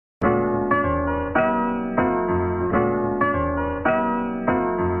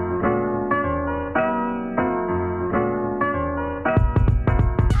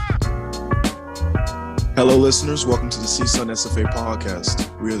Hello, listeners. Welcome to the CSUN SFA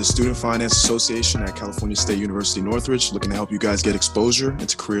podcast. We are the Student Finance Association at California State University Northridge, looking to help you guys get exposure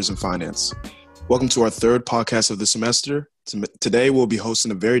into careers in finance. Welcome to our third podcast of the semester. Today, we'll be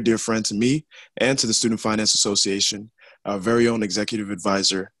hosting a very dear friend to me and to the Student Finance Association, our very own executive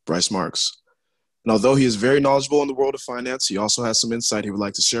advisor, Bryce Marks. And although he is very knowledgeable in the world of finance, he also has some insight he would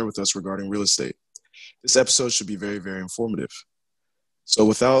like to share with us regarding real estate. This episode should be very, very informative. So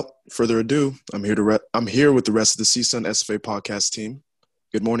without further ado, I'm here with the rest of the CSUN SFA podcast team.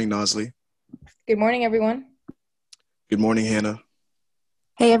 Good morning, Nosley. Good morning, everyone. Good morning, Hannah.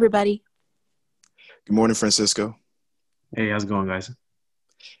 Hey, everybody. Good morning, Francisco. Hey, how's it going, guys?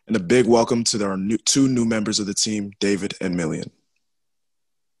 And a big welcome to our two new members of the team, David and Millian.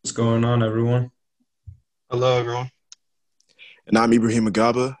 What's going on, everyone? Hello, everyone. And I'm Ibrahim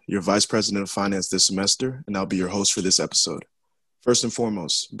Agaba, your Vice President of Finance this semester, and I'll be your host for this episode. First and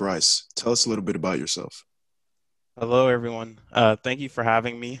foremost, Bryce, tell us a little bit about yourself. Hello, everyone. Thank you for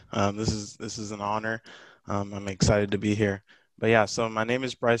having me. This is an honor. I'm excited to be here. But yeah, so my name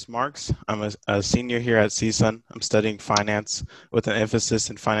is Bryce Marks. I'm a senior here at CSUN. I'm studying finance with an emphasis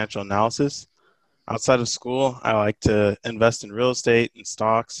in financial analysis. Outside of school, I like to invest in real estate and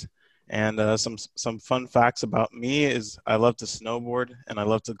stocks. And some fun facts about me is I love to snowboard and I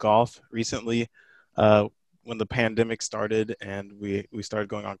love to golf. Recently, when the pandemic started and we started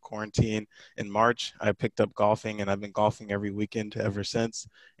going on quarantine in March, I picked up golfing and I've been golfing every weekend ever since.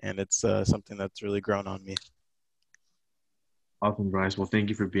 And it's something that's really grown on me. Awesome, Bryce. Well, thank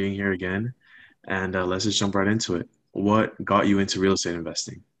you for being here again. And let's just jump right into it. What got you into real estate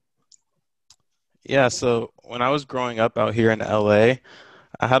investing? Yeah, so when I was growing up out here in LA,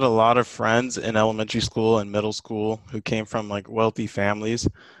 I had a lot of friends in elementary school and middle school who came from like wealthy families.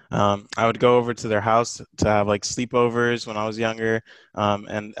 I would go over to their house to have like sleepovers when I was younger,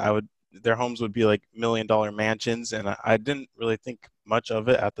 and their homes would be like $1 million mansions, and I didn't really think much of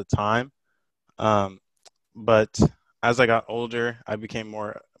it at the time. But as I got older, I became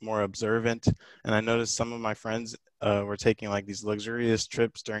more observant, and I noticed some of my friends were taking like these luxurious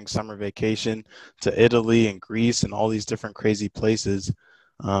trips during summer vacation to Italy and Greece and all these different crazy places.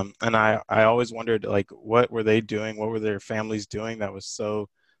 And I always wondered, like, what were they doing? What were their families doing that was so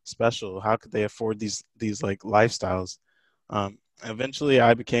special? How could they afford these like lifestyles? Eventually,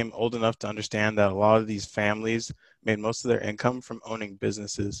 I became old enough to understand that a lot of these families made most of their income from owning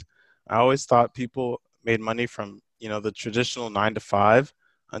businesses. I always thought people made money from, the traditional 9 to 5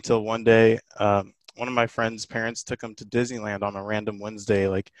 until one day, one of my friends' parents took them to Disneyland on a random Wednesday.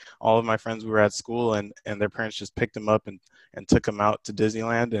 Like all of my friends were at school and their parents just picked them up and took them out to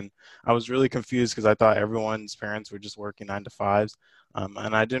Disneyland. And I was really confused because I thought everyone's parents were just working 9 to 5s.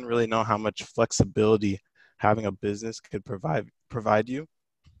 And I didn't really know how much flexibility having a business could provide you.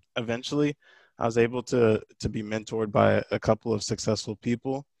 Eventually, I was able to be mentored by a couple of successful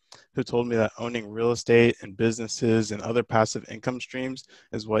people who told me that owning real estate and businesses and other passive income streams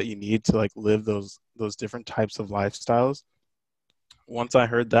is what you need to like live those different types of lifestyles. Once I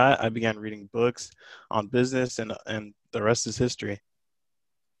heard that, I began reading books on business and the rest is history.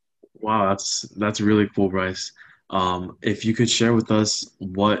 Wow, that's really cool, Bryce. If you could share with us,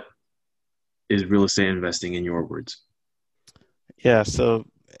 what is real estate investing in your words? Yeah, so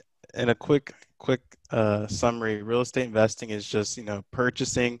in a quick summary, real estate investing is just,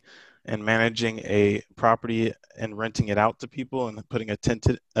 purchasing and managing a property and renting it out to people and putting a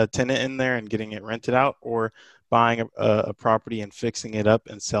tenant in there and getting it rented out, or buying a property and fixing it up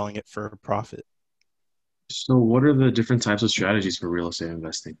and selling it for a profit. So what are the different types of strategies for real estate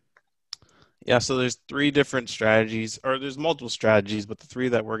investing? Yeah, so there's 3 different strategies, or there's multiple strategies, but the 3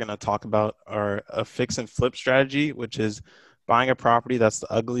 that we're going to talk about are a fix and flip strategy, which is buying a property that's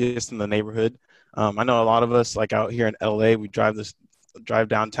the ugliest in the neighborhood. I know a lot of us, like out here in LA, we drive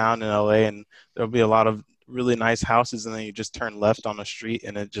downtown in LA, and there'll be a lot of really nice houses, and then you just turn left on the street,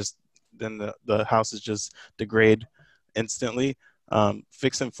 and then the houses just degrade instantly.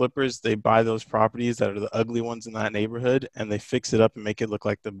 Fix and flippers, they buy those properties that are the ugly ones in that neighborhood, and they fix it up and make it look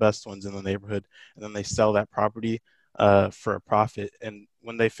like the best ones in the neighborhood, and then they sell that property for a profit. And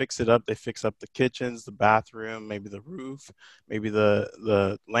when they fix it up, they fix up the kitchens, the bathroom, maybe the roof, maybe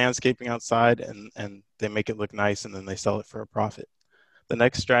the landscaping outside, and they make it look nice, and then they sell it for a profit. The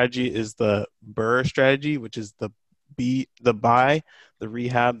next strategy is the BRRRR strategy, which is the buy, the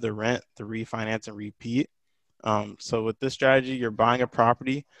rehab, the rent, the refinance, and repeat. So with this strategy, you're buying a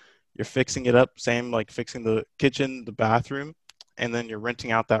property, you're fixing it up, same like fixing the kitchen, the bathroom, and then you're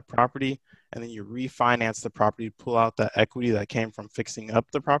renting out that property, and then you refinance the property, pull out that equity that came from fixing up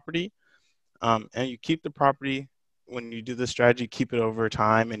the property, and you keep the property. When you do this strategy, keep it over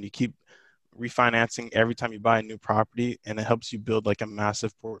time, and you keep refinancing every time you buy a new property, and it helps you build like a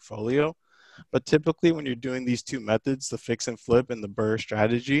massive portfolio. But typically, when you're doing these two methods, the fix and flip and the BRRRR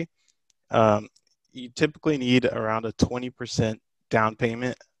strategy, um, you typically need around a 20% down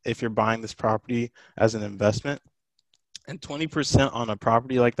payment if you're buying this property as an investment. And 20% on a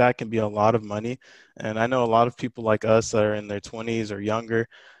property like that can be a lot of money. And I know a lot of people like us that are in their 20s or younger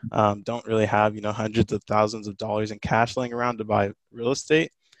don't really have, hundreds of thousands of dollars in cash laying around to buy real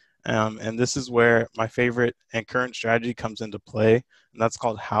estate. And this is where my favorite and current strategy comes into play, and that's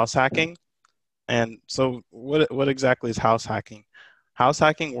called house hacking. And so, what exactly is house hacking? House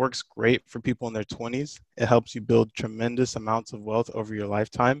hacking works great for people in their 20s. It helps you build tremendous amounts of wealth over your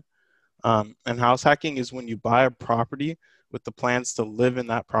lifetime. And house hacking is when you buy a property with the plans to live in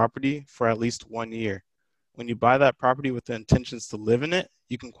that property for at least 1 year. When you buy that property with the intentions to live in it,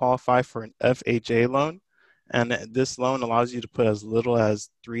 you can qualify for an FHA loan. And this loan allows you to put as little as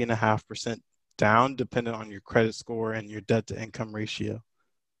 3.5% down, depending on your credit score and your debt to income ratio.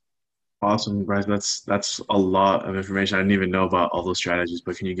 Awesome, Bryce. That's a lot of information. I didn't even know about all those strategies,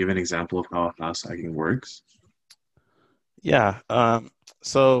 but can you give an example of how house hacking works? Yeah.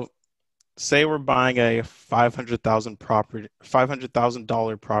 So say we're buying a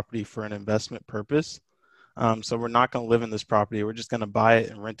 $500,000 property for an investment purpose. So we're not going to live in this property. We're just going to buy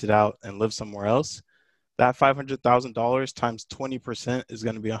it and rent it out and live somewhere else. That $500,000 times 20% is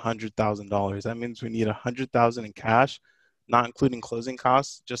going to be $100,000. That means we need $100,000 in cash, not including closing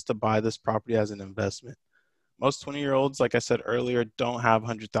costs, just to buy this property as an investment. Most 20-year-olds, like I said earlier, don't have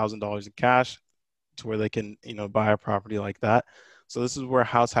 $100,000 in cash to where they can, buy a property like that. So this is where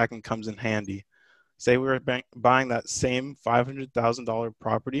house hacking comes in handy. Say we were buying that same $500,000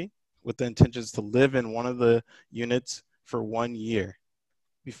 property with the intentions to live in one of the units for 1 year.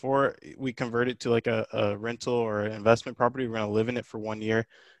 Before we convert it to like a rental or an investment property, we're going to live in it for 1 year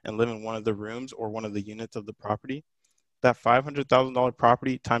and live in one of the rooms or one of the units of the property. That $500,000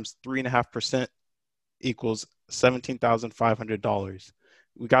 property times 3.5% equals $17,500.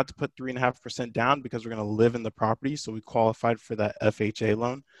 We got to put 3.5% down because we're going to live in the property. So we qualified for that FHA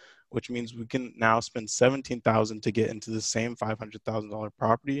loan, which means we can now spend $17,000 to get into the same $500,000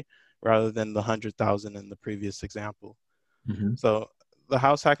 property rather than the $100,000 in the previous example. Mm-hmm. So the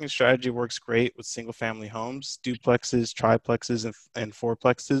house hacking strategy works great with single family homes, duplexes, triplexes, and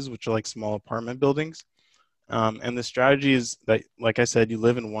fourplexes, which are like small apartment buildings. And the strategy is that, like I said, you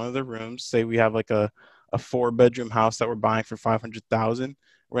live in one of the rooms. Say we have like a 4-bedroom house that we're buying for $500,000.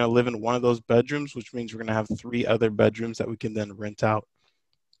 We're going to live in one of those bedrooms, which means we're going to have 3 other bedrooms that we can then rent out.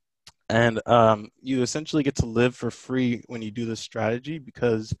 And you essentially get to live for free when you do this strategy,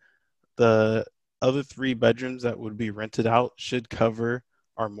 because the other 3 bedrooms that would be rented out should cover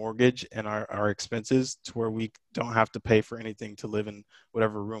our mortgage and our expenses to where we don't have to pay for anything to live in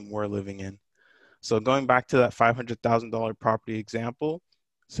whatever room we're living in. So going back to that $500,000 property example,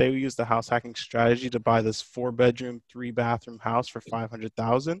 say we use the house hacking strategy to buy this 4-bedroom, 3-bathroom house for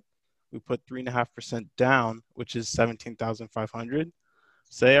 $500,000. We put 3.5% down, which is $17,500.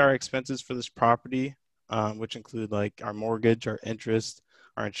 Say our expenses for this property, which include like our mortgage, our interest,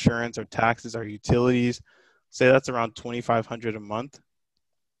 our insurance, our taxes, our utilities, say that's around $2,500 a month.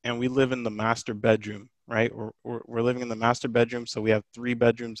 And we live in the master bedroom, right? We're living in the master bedroom, so we have 3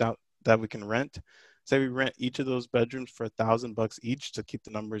 bedrooms out that we can rent. Say we rent each of those bedrooms for $1,000 each to keep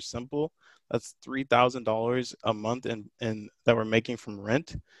the numbers simple. That's $3,000 a month in that we're making from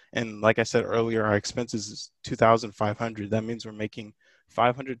rent. And like I said earlier, our expenses is $2,500. That means we're making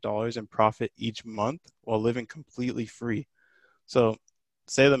 $500 in profit each month while living completely free. So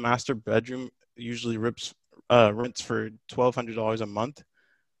say the master bedroom usually rents for $1,200 a month.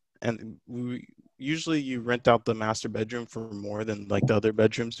 And usually you rent out the master bedroom for more than like the other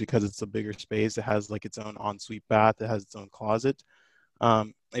bedrooms because it's a bigger space. It has like its own ensuite bath. It has its own closet.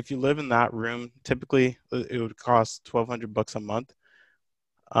 If you live in that room, typically it would cost $1,200 a month.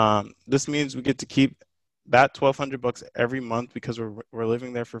 This means we get to keep that $1,200 every month because we're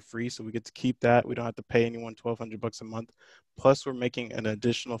living there for free. So we get to keep that. We don't have to pay anyone $1,200 a month. Plus, we're making an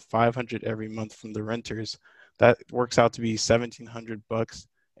additional $500 every month from the renters. That works out to be $1,700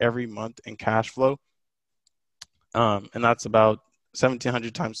 every month in cash flow. And that's about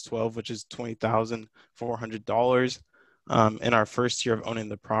 1,700 times 12, which is $20,400 in our first year of owning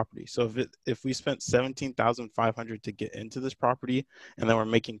the property. So if we spent 17,500 to get into this property, and then we're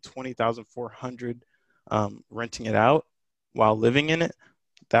making 20,400 renting it out while living in it,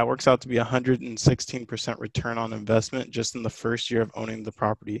 that works out to be 116% return on investment just in the first year of owning the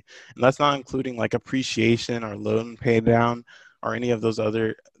property. And that's not including like appreciation or loan pay down or any of those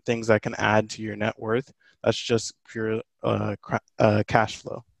other things that can add to your net worth. That's just pure cash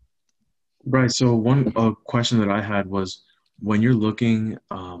flow. Right. So one question that I had was when you're looking,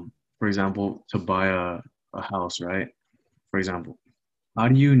 for example, to buy a house, right? For example, how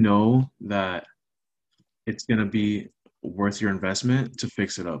do you know that it's gonna be worth your investment to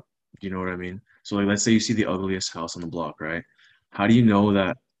fix it up? Do you know what I mean? So like let's say you see the ugliest house on the block, right? How do you know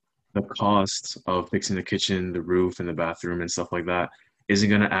that the cost of fixing the kitchen, the roof, and the bathroom and stuff like that isn't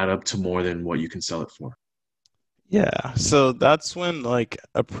gonna add up to more than what you can sell it for? Yeah, so that's when like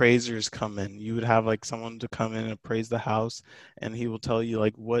appraisers come in. You would have like someone to come in and appraise the house, and he will tell you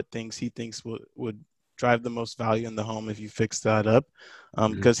like what things he thinks would drive the most value in the home if you fix that up,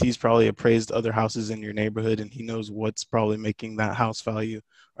 Mhm. because he's probably appraised other houses in your neighborhood, and he knows what's probably making that house value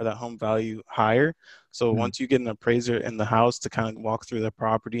or that home value higher. So Mhm. once you get an appraiser in the house to kind of walk through the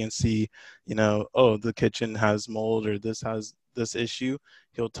property and see, oh, the kitchen has mold or this has this issue,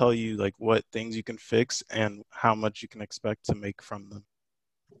 he'll tell you like what things you can fix and how much you can expect to make from them.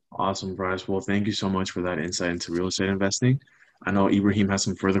 Awesome, Bryce. Well, thank you so much for that insight into real estate investing. I know Ibrahim has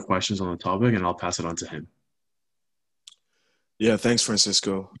some further questions on the topic, and I'll pass it on to him. Yeah, thanks,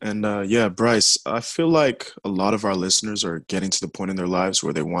 Francisco. And yeah, Bryce, I feel like a lot of our listeners are getting to the point in their lives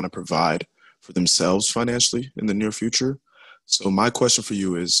where they want to provide for themselves financially in the near future. So, my question for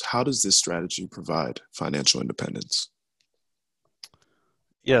you is, how does this strategy provide financial independence?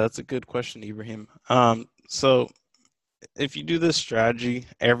 Yeah, that's a good question, Ibrahim. So if you do this strategy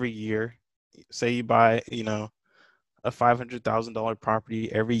every year, say you buy, a $500,000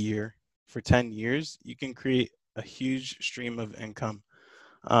 property every year for 10 years, you can create a huge stream of income.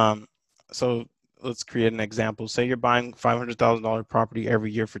 Um, so let's create an example. Say you're buying $500,000 property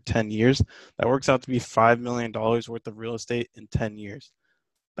every year for 10 years. That works out to be $5 million worth of real estate in 10 years.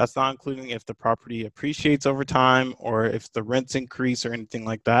 That's not including if the property appreciates over time or if the rents increase or anything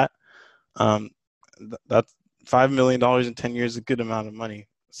like that. Um, that's $5 million in 10 years is a good amount of money.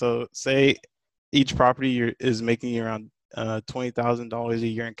 So say each property is making you around $20,000 a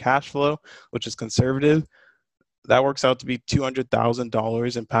year in cash flow, which is conservative. That works out to be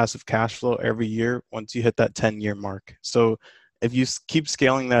 $200,000 in passive cash flow every year once you hit that 10-year mark. So if you keep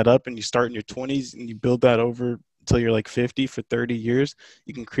scaling that up and you start in your 20s and you build that over until you're like 50 for 30 years,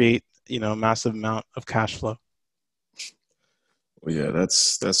 you can create, a massive amount of cash flow. Well, yeah,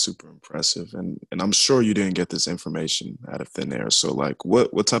 that's super impressive, and I'm sure you didn't get this information out of thin air. So, like,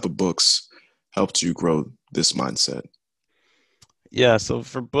 what type of books helped you grow this mindset? Yeah, so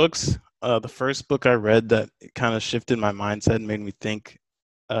for books, the first book I read that kind of shifted my mindset and made me think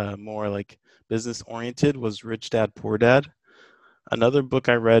more like business oriented was Rich Dad Poor Dad. Another book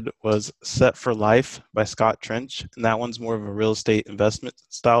I read was Set for Life by Scott Trench, and that one's more of a real estate investment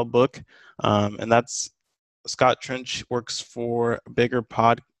style book. And that's Scott Trench works for Bigger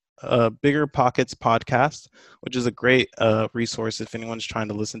Pockets podcast, which is a great resource if anyone's trying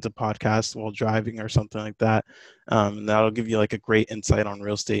to listen to podcasts while driving or something like that. And that'll give you like a great insight on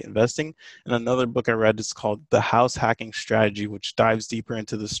real estate investing. And another book I read is called The House Hacking Strategy, which dives deeper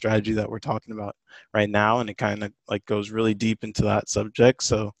into the strategy that we're talking about right now, and it kind of like goes really deep into that subject.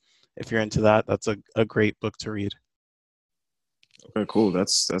 So if you're into that, that's a great book to read. Okay, cool.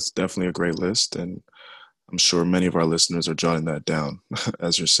 That's definitely a great list, and I'm sure many of our listeners are jotting that down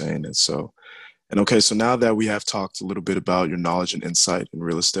as you're saying it. So, and okay, so now that we have talked a little bit about your knowledge and insight in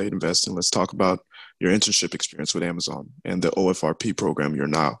real estate investing, let's talk about your internship experience with Amazon and the OFRP program you're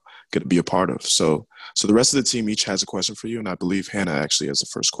now going to be a part of. So the rest of the team each has a question for you, and I believe Hannah actually has the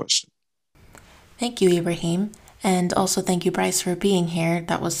first question. Thank you, Ibrahim. And also thank you, Bryce, for being here.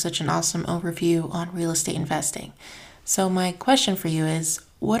 That was such an awesome overview on real estate investing. So, my question for you is,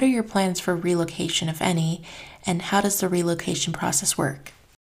 what are your plans for relocation, if any, and how does the relocation process work?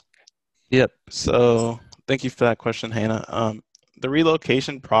 Yep. So thank you for that question, Hannah. The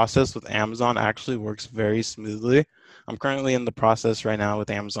relocation process with Amazon actually works very smoothly. I'm currently in the process right now with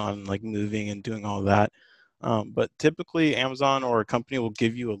Amazon, like moving and doing all that. But typically, Amazon or a company will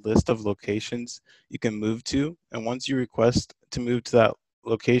give you a list of locations you can move to. And once you request to move to that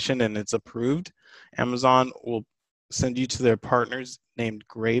location and it's approved, Amazon will send you to their partners named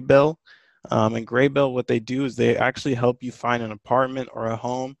Graybell. And Graybell, what they do is they actually help you find an apartment or a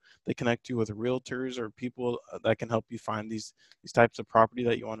home. They connect you with realtors or people that can help you find these types of property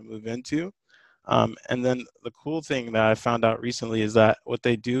that you want to move into. And then the cool thing that I found out recently is that what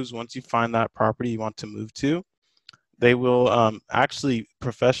they do is once you find that property you want to move to, they will actually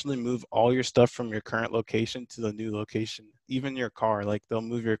professionally move all your stuff from your current location to the new location, even your car. Like they'll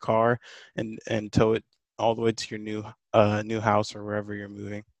move your car and tow it all the way to your new house or wherever you're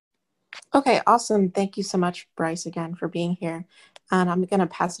moving. Okay, awesome. Thank you so much, Bryce, again for being here. And I'm going to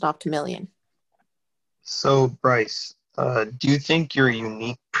pass it off to Million. So, Bryce, Do you think your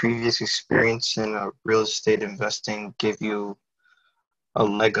unique previous experience in real estate investing gave you a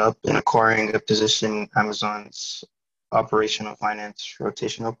leg up in acquiring a position in Amazon's operational finance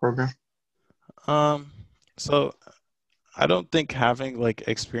rotational program? Um, so I don't think having like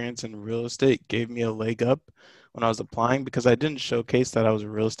experience in real estate gave me a leg up when I was applying because I didn't showcase that I was a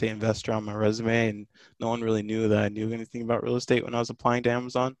real estate investor on my resume, and no one really knew that I knew anything about real estate when I was applying to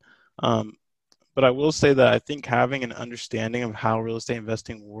Amazon. Um, but I will say that I think having an understanding of how real estate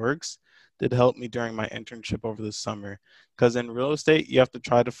investing works did help me during my internship over the summer. Because in real estate, you have to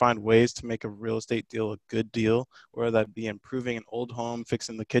try to find ways to make a real estate deal a good deal, whether that be improving an old home,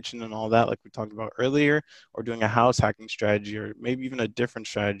 fixing the kitchen and all that, like we talked about earlier, or doing a house hacking strategy, or maybe even a different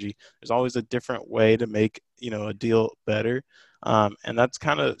strategy. There's always a different way to make, a deal better. And that's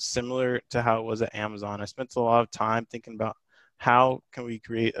kind of similar to how it was at Amazon. I spent a lot of time thinking about how can we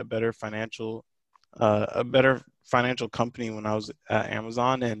create a better financial company when I was at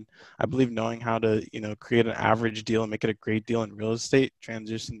Amazon. And I believe knowing how to, create an average deal and make it a great deal in real estate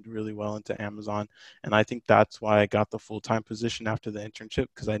transitioned really well into Amazon. And I think that's why I got the full-time position after the internship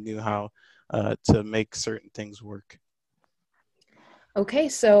because I knew how to make certain things work. Okay,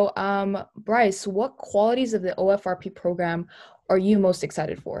 so Bryce, what qualities of the OFRP program are you most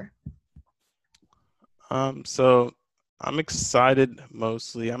excited for? So I'm excited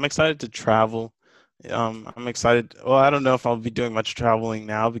mostly. I'm excited to travel. I'm excited. Well, I don't know if I'll be doing much traveling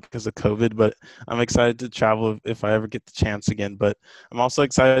now because of COVID, but I'm excited to travel if I ever get the chance again. But I'm also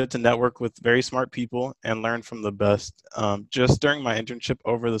excited to network with very smart people and learn from the best. Just during my internship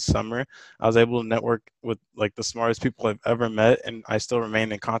over the summer, I was able to network with like the smartest people I've ever met, and I still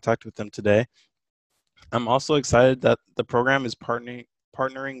remain in contact with them today. I'm also excited that the program is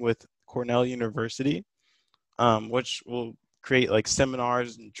partnering with Cornell University, which will create like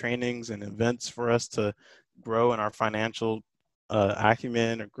seminars and trainings and events for us to grow in our financial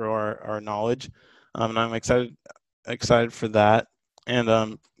acumen or grow our knowledge. And I'm excited for that.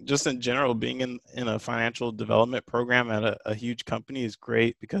 And just in general, being in a financial development program at a huge company is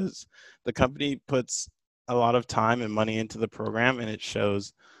great because the company puts a lot of time and money into the program and it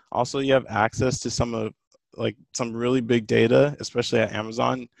shows. Also, you have access to some really big data, especially at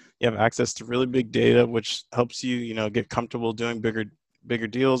Amazon. You have access to really big data, which helps you, get comfortable doing bigger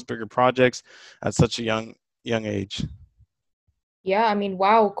deals, bigger projects at such a young age. Yeah, I mean,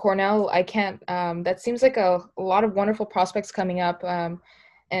 wow, Cornell, I can't, that seems like a lot of wonderful prospects coming up. And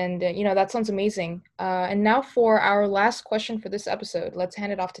that sounds amazing. And now for our last question for this episode, let's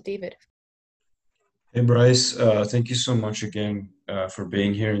hand it off to David. Hey Bryce, thank you so much again for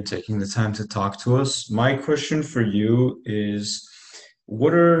being here and taking the time to talk to us. My question for you is,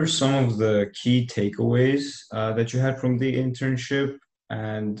 what are some of the key takeaways that you had from the internship?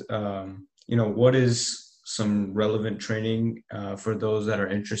 And what is some relevant training for those that are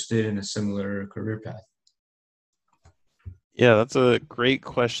interested in a similar career path? Yeah, that's a great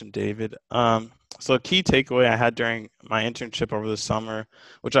question, David. So a key takeaway I had during my internship over the summer,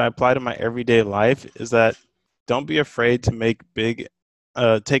 which I apply to my everyday life, is that don't be afraid to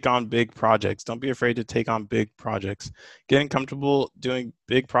take on big projects. Don't be afraid to take on big projects. Getting comfortable doing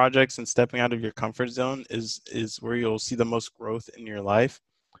big projects and stepping out of your comfort zone is where you'll see the most growth in your life.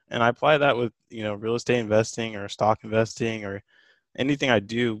 And I apply that with, real estate investing or stock investing or anything I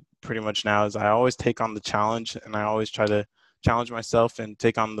do pretty much now is I always take on the challenge and I always try to challenge myself and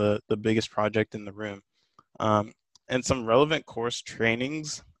take on the biggest project in the room. Um, and some relevant course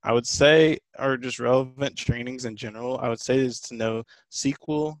trainings, I would say, or just relevant trainings in general, I would say is to know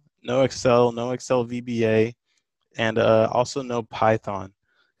SQL, know Excel VBA, and also know Python.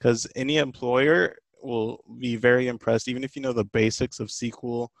 Because any employer will be very impressed, even if you know the basics of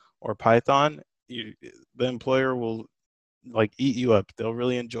SQL or Python, the employer will like eat you up. They'll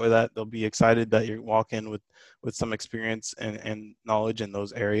really enjoy that. They'll be excited that you walk in with some experience and knowledge in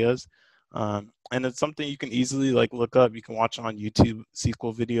those areas. And it's something you can easily like look up. You can watch on YouTube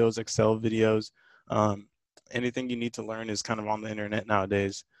SQL videos, Excel videos. Um, Anything you need to learn is kind of on the internet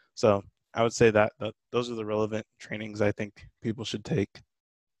nowadays. So I would say that those are the relevant trainings I think people should take.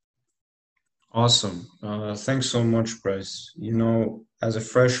 Awesome. Thanks so much, Bryce. As a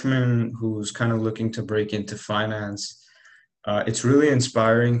freshman who's kind of looking to break into finance, it's really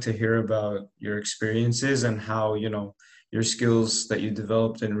inspiring to hear about your experiences and how, your skills that you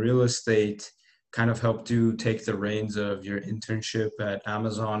developed in real estate kind of helped you take the reins of your internship at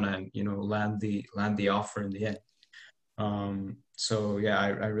Amazon and, land the offer in the end. So yeah,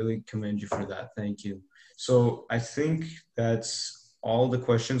 I really commend you for that. Thank you. So I think that's all the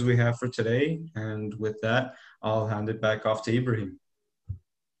questions we have for today. And with that, I'll hand it back off to Ibrahim.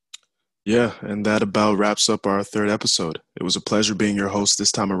 Yeah, and that about wraps up our third episode. It was a pleasure being your host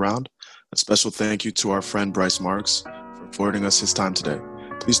this time around. A special thank you to our friend Bryce Marks for affording us his time today.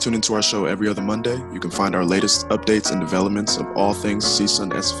 Please tune into our show every other Monday. You can find our latest updates and developments of all things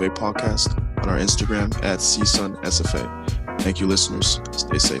CSUN SFA podcast on our Instagram at CSUN SFA. Thank you, listeners.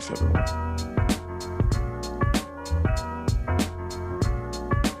 Stay safe, everyone.